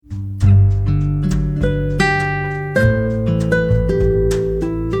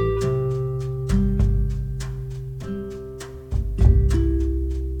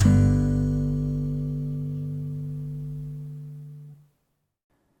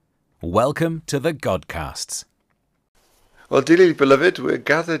Welcome to the Godcasts. Well, dearly beloved, we're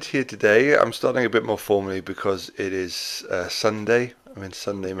gathered here today. I'm starting a bit more formally because it is Sunday. I'm in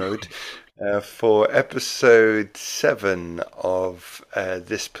Sunday mode for episode 7 of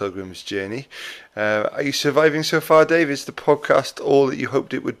this Pilgrim's journey. Are you surviving so far, Dave? Is the podcast all that you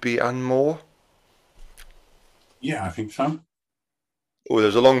hoped it would be and more? Yeah, I think so. Oh,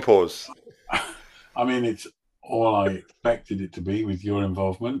 there's a long pause. I mean, it's all I expected it to be with your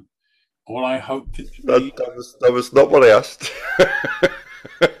involvement. All I hoped it to be. That was not what I asked.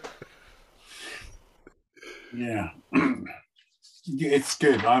 Yeah, it's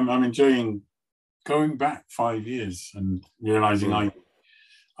good. I'm enjoying going back 5 years and realizing I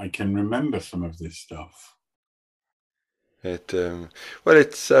can remember some of this stuff.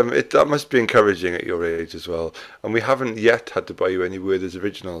 That must be encouraging at your age as well. And we haven't yet had to buy you any Werther's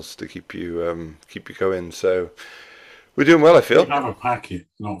originals to keep you going. So we're doing well, I feel. I have a packet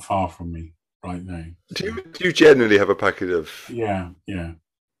not far from me right now. Do you generally have a packet of? Yeah.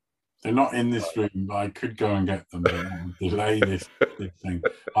 They're not in this room, but I could go and get them. But I'll delay this thing.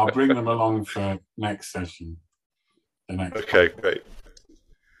 I'll bring them along for next session. Okay, great.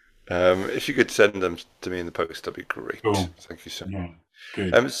 If you could send them to me in the post, that'd be great. Cool. Thank you so Yeah, much.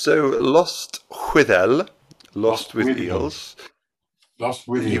 good. So Lostwithiel, Lostwithiels.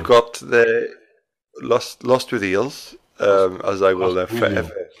 Lostwithiel. You've got the Lostwithiels, as I will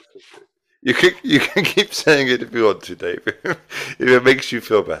forever. You can keep saying it if you want to, Dave, if it makes you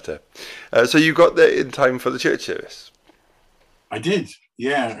feel better. So you got there in time for the church service. I did,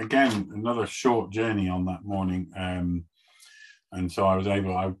 yeah. Again, another short journey on that morning, and so I was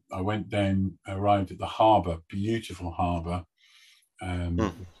able. I went down, arrived at the harbour, beautiful harbour.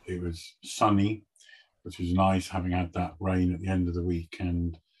 It was sunny, which was nice, having had that rain at the end of the week,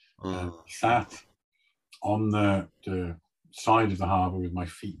 and sat on the side of the harbour with my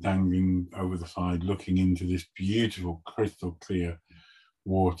feet dangling over the side, looking into this beautiful crystal clear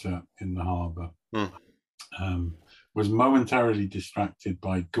water in the harbour. Was momentarily distracted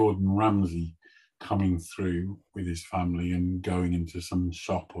by Gordon Ramsay coming through with his family and going into some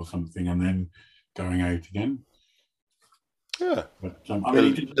shop or something and then going out again. Yeah, but I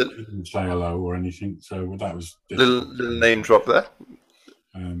mean, he didn't say hello or anything, so that was little name drop there.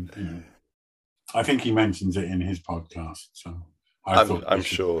 I think he mentions it in his podcast, so I'm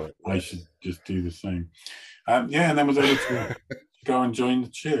sure I should just do the same. And then was able to go and join the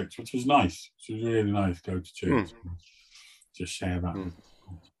church, which was nice. It was really nice to go to church. Just share that.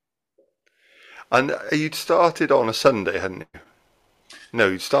 And you'd started on a Sunday, hadn't you? No,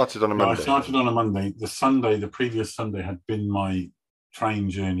 you started on a Monday. I started on a Monday. The previous Sunday had been my train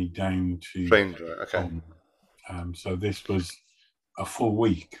journey down to. Okay. So this was a full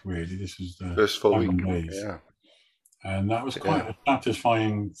week, really. This was the first full week. Days. Yeah. And that was quite a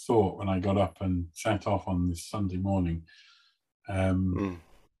satisfying thought when I got up and set off on this Sunday morning.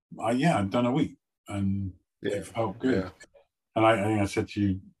 I'd done a week, and it felt good. Yeah. And I think I said to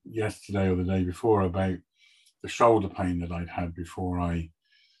you yesterday or the day before about the shoulder pain that I'd had before I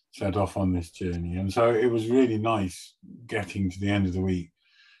set off on this journey. And so it was really nice getting to the end of the week,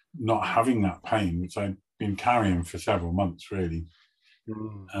 not having that pain, which I'd been carrying for several months, really.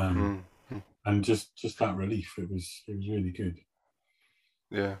 And just that relief, it was really good.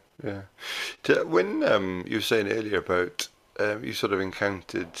 Yeah. When you were saying earlier about you sort of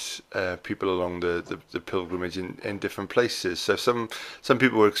encountered people along the pilgrimage in different places. So some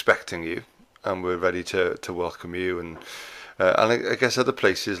people were expecting you and were ready to welcome you, and I guess other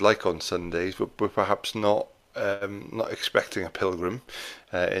places, like on Sundays, were perhaps not expecting a pilgrim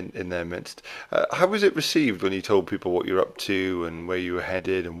in their midst. How was it received when you told people what you're up to and where you were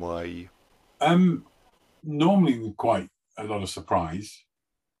headed and why? Normally with quite a lot of surprise,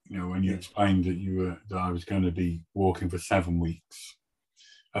 when you explained that I was going to be walking for 7 weeks.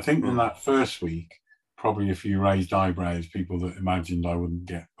 I think in that first week, probably a few raised eyebrows, people that imagined I wouldn't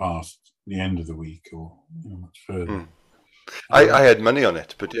get past the end of the week or much further. I had money on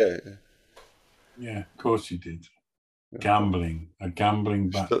it, but yeah. Yeah, of course you did. Gambling, a gambling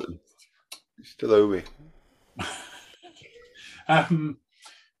Baptist. Still owe me. I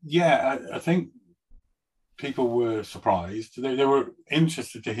think people were surprised. They were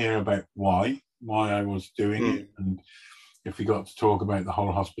interested to hear about why I was doing it, and if we got to talk about the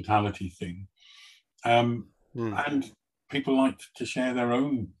whole hospitality thing. And people liked to share their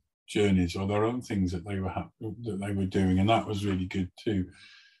own journeys or their own things that they were doing, and that was really good too.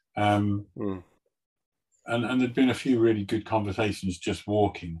 And there'd been a few really good conversations just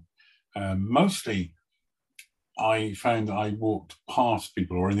walking. Mostly, I found that I walked past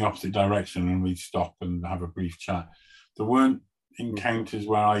people or in the opposite direction, and we'd stop and have a brief chat. There weren't encounters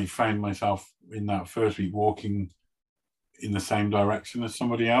where I found myself in that first week walking in the same direction as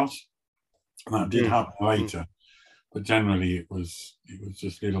somebody else, and that did happen later. But generally, it was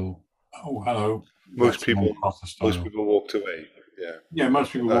just little. Oh, hello. Most That's people, across the style. walked away. Yeah. Yeah,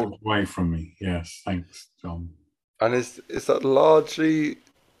 most people walked away from me. Yes, thanks, John. And is that largely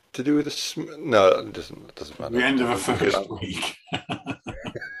to do with the no? It doesn't matter. The end of the first week.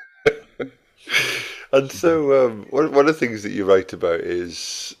 And so, one of the things that you write about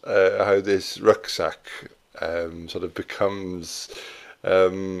is how this rucksack sort of becomes,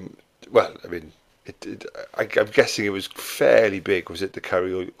 well, I mean, I'm guessing it was fairly big, was it, to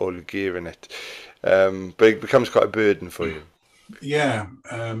carry all your gear in it? But it becomes quite a burden for you. Yeah,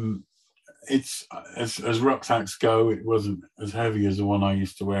 it's as rucksacks go, it wasn't as heavy as the one I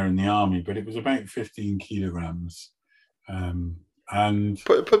used to wear in the army, but it was about 15 kilograms. And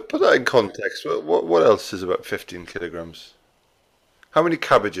put that in context. What else is about 15 kilograms? How many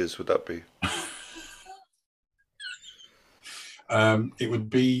cabbages would that be? It would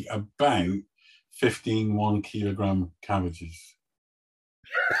be about 15 1-kilogram cabbages.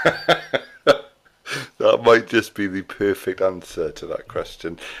 That might just be the perfect answer to that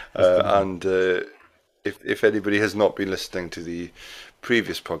question. And if anybody has not been listening to the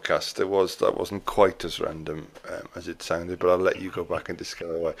previous podcast, that wasn't quite as random as it sounded, but I'll let you go back and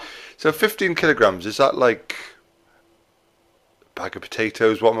discover why. So 15 kilograms, is that like a bag of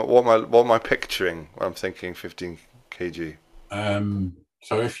potatoes? What am I picturing when I'm thinking 15 kg?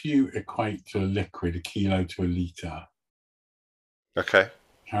 So if you equate to a liquid, a kilo to a litre, Okay.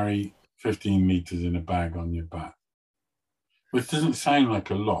 carry 15 litres in a bag on your back, which doesn't sound like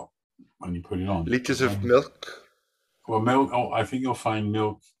a lot when you put it on. Litres of milk? Well, milk, I think you'll find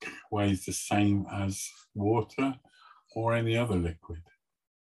milk weighs the same as water or any other liquid.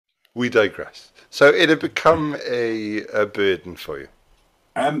 We digress. So it had become a burden for you.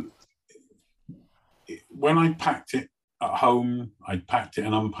 When I packed it at home, I packed it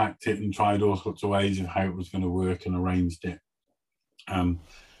and unpacked it and tried all sorts of ways of how it was going to work and arranged it.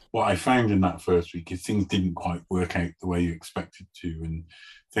 What I found in that first week is things didn't quite work out the way you expected to, and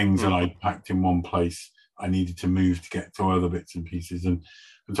things that I packed in one place, I needed to move to get to other bits and pieces. And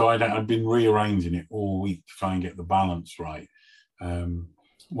so I'd been rearranging it all week to try and get the balance right.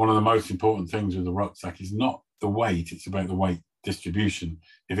 One of the most important things with the rucksack is not the weight, it's about the weight distribution.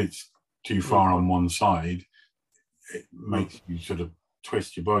 If it's too far on one side, it makes you sort of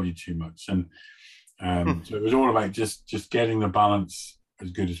twist your body too much. And so it was all about just getting the balance as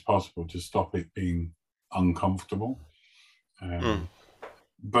good as possible to stop it being uncomfortable.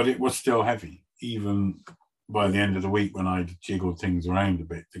 But it was still heavy, even by the end of the week when I'd jiggled things around a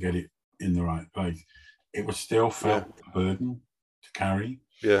bit to get it in the right place. It was still felt a burden to carry.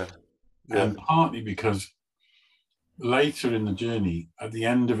 Yeah. And partly because later in the journey, at the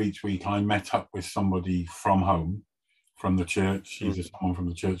end of each week, I met up with somebody from home, from the church, either someone from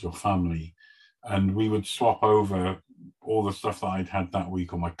the church or family, and we would swap over all the stuff that I'd had that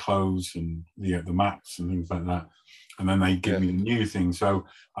week, or my clothes and the maps and things like that, and then they'd give me the new thing. So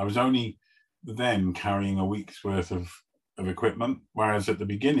I was only then carrying a week's worth of equipment, whereas at the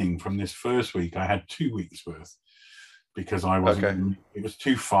beginning, from this first week, I had 2 weeks worth, because I wasn't. It was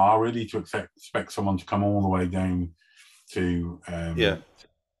too far really to expect someone to come all the way down to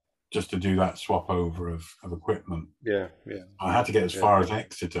just to do that swap over of equipment. I had to get as far as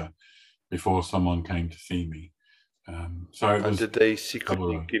Exeter before someone came to see me. So it was. And did they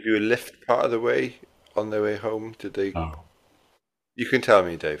secretly give you a lift part of the way on their way home? Did they? No. You can tell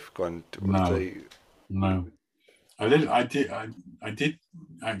me, Dave. Go on. No. I did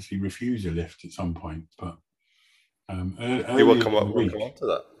actually refuse a lift at some point, but we'll come on to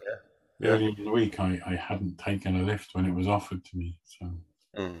that. Earlier in the week, I hadn't taken a lift when it was offered to me. So.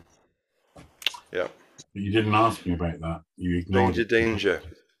 Yeah. But you didn't ask me about that. You ignored it. Danger.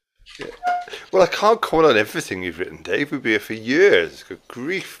 Yeah. Well, I can't comment on everything you've written, Dave. We'd be here for years. Good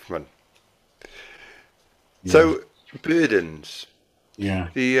grief, man. Yeah. So, burdens. Yeah.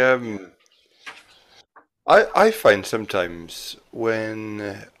 I find sometimes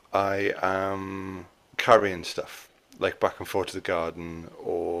when I am carrying stuff, like back and forth to the garden,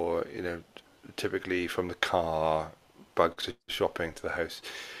 or typically from the car, bags of shopping to the house.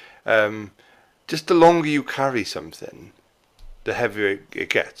 Just the longer you carry something, the heavier it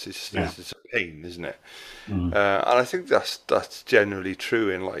gets. It's a pain, isn't it? And I think that's generally true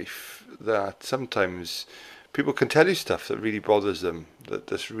in life. That sometimes people can tell you stuff that really bothers them,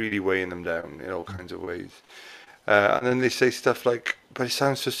 that's really weighing them down in all kinds of ways. And then they say stuff like, "But it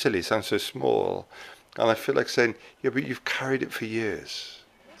sounds so silly, it sounds so small." And I feel like saying, "Yeah, but you've carried it for years."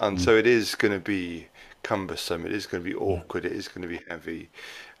 And so it is going to be cumbersome. It is going to be Yeah. awkward. It is going to be heavy.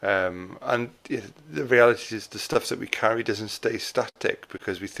 And yeah, the reality is the stuff that we carry doesn't stay static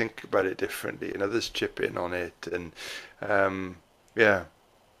because we think about it differently, and others chip in on it. And yeah,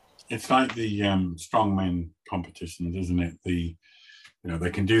 It's like the strongman competitions, isn't it? They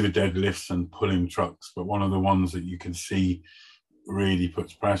can do the deadlifts and pulling trucks, but one of the ones that you can see really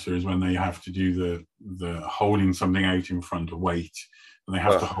puts pressure is when they have to do the holding something out in front of weight, and they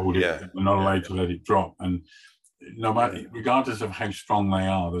have to oh hold it. yeah, They're not yeah, allowed to let it drop, and no yeah, matter, regardless of how strong they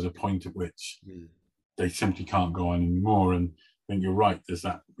are, there's a point at which mm, they simply can't go on anymore. And I think you're right. There's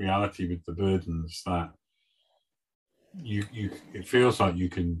that reality with the burdens that you it feels like you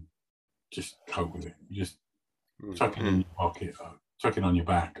can just cope with it. You just tuck it in mm, your pocket, tuck it on your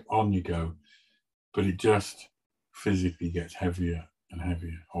back, on you go. But it just physically gets heavier and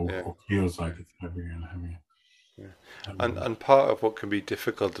heavier, yeah. or feels like it's heavier and heavier. Yeah. Um, And part of what can be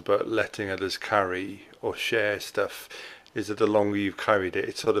difficult about letting others carry or share stuff is that the longer you've carried it,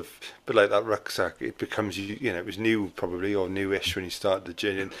 it's sort of a bit like that rucksack. It becomes you know, it was new probably or newish when you started the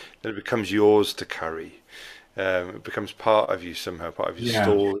journey, and then it becomes yours to carry. It becomes part of you somehow, part of your yeah,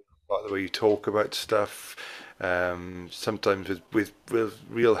 story, part of the way you talk about stuff. Sometimes with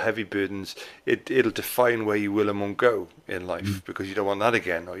real heavy burdens, it'll define where you will and won't go in life because you don't want that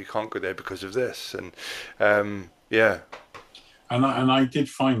again, or you can't go there because of this. And yeah, and I did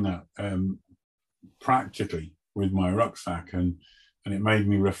find that practically with my rucksack, and it made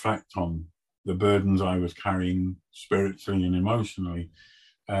me reflect on the burdens I was carrying spiritually and emotionally.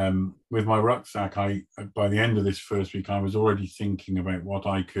 With my rucksack, I by the end of this first week, I was already thinking about what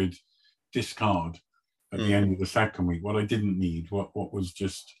I could discard at the mm, end of the second week, what I didn't need, what was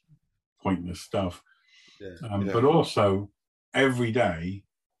just pointless stuff. yeah, But yeah, also, every day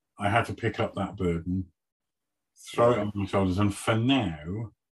I had to pick up that burden, throw yeah, it on my shoulders, and for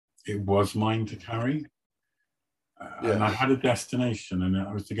now, it was mine to carry. And I yes, had a destination, and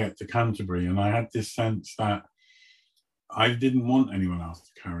I was to get to Canterbury, and I had this sense that I didn't want anyone else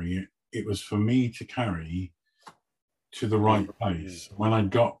to carry it. It was for me to carry to the mm, right mm, place. When I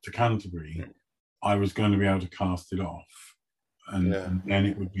got to Canterbury, mm, I was going to be able to cast it off, yeah, and then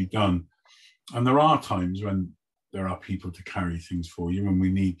it would be done. And there are times when there are people to carry things for you, and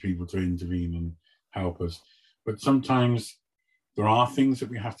we need people to intervene and help us. But sometimes there are things that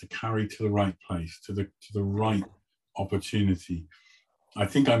we have to carry to the right place, to the right opportunity. I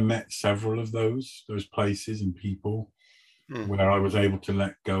think I met several of those places and people mm, where I was able to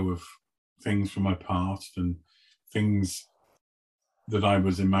let go of things from my past and things that I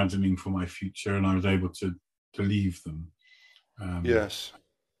was imagining for my future, and I was able to leave them. Um, yes,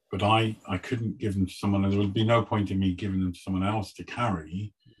 but I couldn't give them to someone. There would be no point in me giving them to someone else to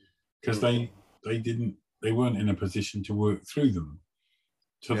carry because mm, they weren't in a position to work through them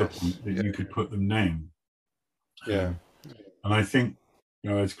to the yes, point that yeah, you could put them down. yeah, Um, and I think,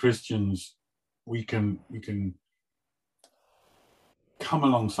 as Christians, we can come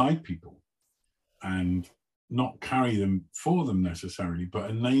alongside people and not carry them for them necessarily, but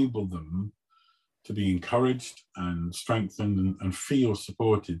enable them to be encouraged and strengthened, and feel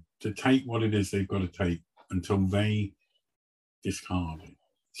supported to take what it is they've got to take until they discard it.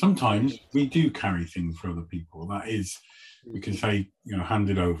 Sometimes yes, we do carry things for other people. That is, we mm. can say, hand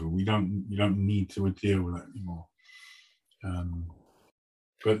it over. You don't need to deal with it anymore. Um,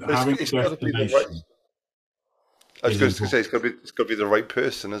 but But having a it's got to be the right. destination I was is going to say important. it's got to be the right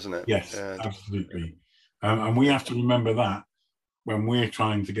person, isn't it? Yes, Uh, absolutely. And we yeah, have to remember that when we're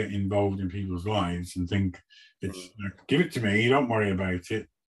trying to get involved in people's lives and think mm, give it to me, don't worry about it.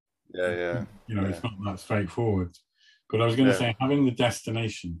 yeah, yeah, yeah, It's not that straightforward. But I was going to yeah, say, having the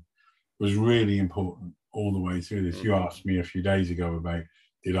destination was really important all the way through this. mm, You asked me a few days ago about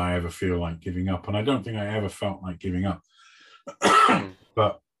did I ever feel like giving up, and I don't think I ever felt like giving up. mm,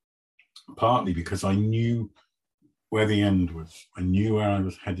 But partly because I knew where the end was. I knew where I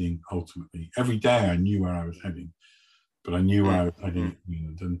was heading ultimately. Every day I knew where I was heading, but I knew where I mm, was heading mm, at the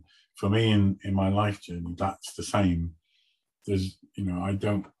end. And for me, in my life journey, that's the same. I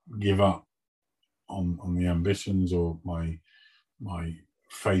don't give up on the ambitions or my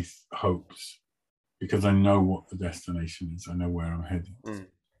faith hopes because I know what the destination is. I know where I'm heading. mm,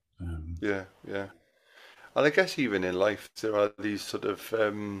 Um, yeah, yeah. And I guess even in life there are these sort of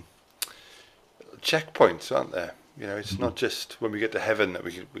checkpoints, aren't there? You know, it's not just when we get to heaven that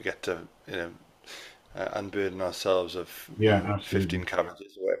we get to unburden ourselves of yeah, 15 absolutely.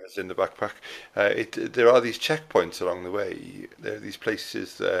 cabbages or whatever's in the backpack. There are these checkpoints along the way. There are these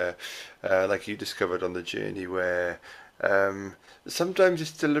places, like you discovered on the journey, where sometimes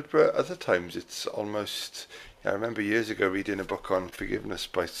it's deliberate, other times it's almost. I remember years ago reading a book on forgiveness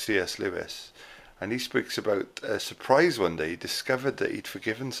by C.S. Lewis, and he speaks about a surprise one day. He discovered that he'd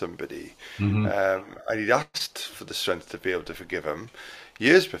forgiven somebody, Mm-hmm. and he'd asked for the strength to be able to forgive him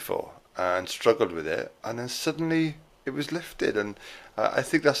years before, and struggled with it, and then suddenly it was lifted. And I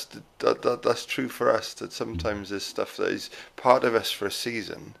think that's true for us. That sometimes there's stuff that is part of us for a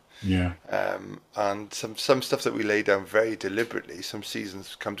season. Yeah. And some stuff that we lay down very deliberately. Some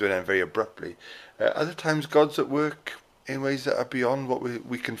seasons come to an end very abruptly. Other times, God's at work in ways that are beyond what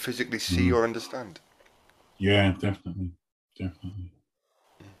we can physically see or understand. Yeah, definitely.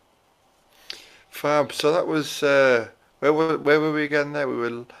 Fab. So that was where were we again? There we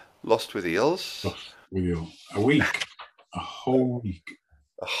were Lostwithiels. Lostwithiel. A week, a whole week.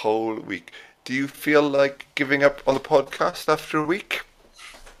 A whole week. Do you feel like giving up on the podcast after a week?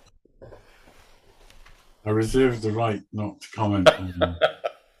 I reserve the right not to comment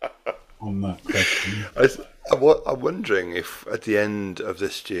on that question. I'm wondering if at the end of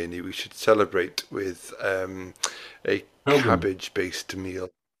this journey we should celebrate with a Pilgrim. cabbage-based meal.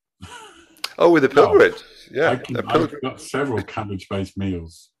 Oh, with a pilgrim. Yeah, I've got several cabbage-based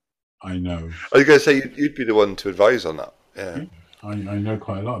meals. I know. I was going to say you'd be the one to advise on that. Yeah. I know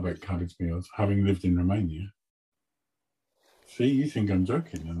quite a lot about cabbage meals, having lived in Romania. See, you think I'm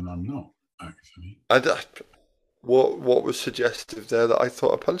joking, and I'm not, actually. What was suggestive there that I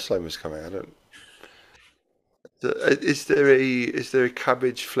thought a punchline was coming? I don't. Is there a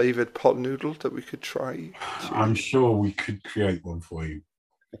cabbage flavored pot noodle that we could try? I'm sure we could create one for you.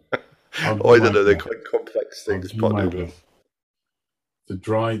 I don't know. They're quite complex things. Pot noodles. The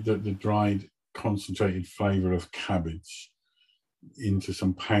dried concentrated flavour of cabbage into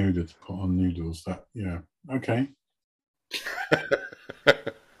some powder to put on noodles. Okay.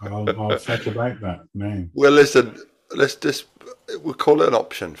 I'll set about that now. Well, listen, we'll call it an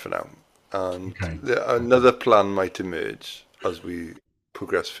option for now, and another plan might emerge as we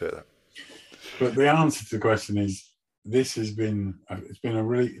progress further. But the answer to the question is, it's been a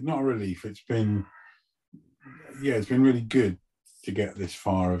really, not a relief. It's been really good to get this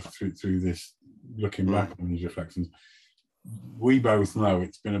far through this, looking back on these reflections. We both know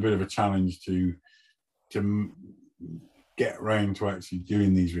it's been a bit of a challenge to get around to actually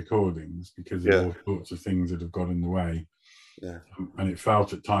doing these recordings because of all sorts of things that have got in the way. Yeah. And it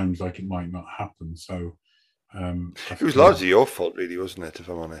felt at times like it might not happen. So it was largely your fault, really, wasn't it? If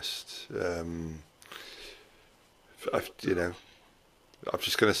I'm honest, I'm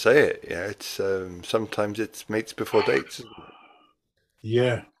just going to say it. Yeah, it's sometimes it's mates before dates.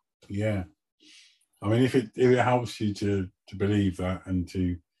 Yeah. I mean, if it helps you to believe that and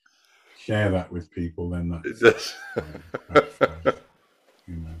to share that with people, then that's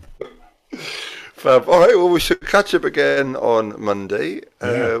Fab. All right. Well, we should catch up again on Monday.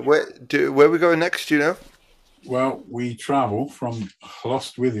 Where are we going next? Do you know? Well, we travel from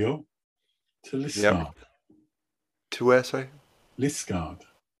Lostwithiel to Liscard. Yep. To where, sorry? Liscard.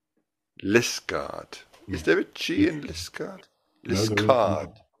 Liscard. Yeah. Is there a G in Liscard?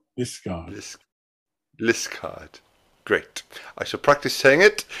 Liscard. Liscard. Liscard. Great. I shall practice saying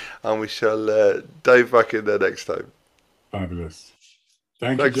it, and we shall dive back in there next time. Fabulous.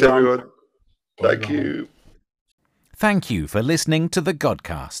 Thanks, everyone. Thank you. Thank you for listening to the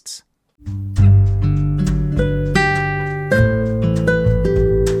Godcasts.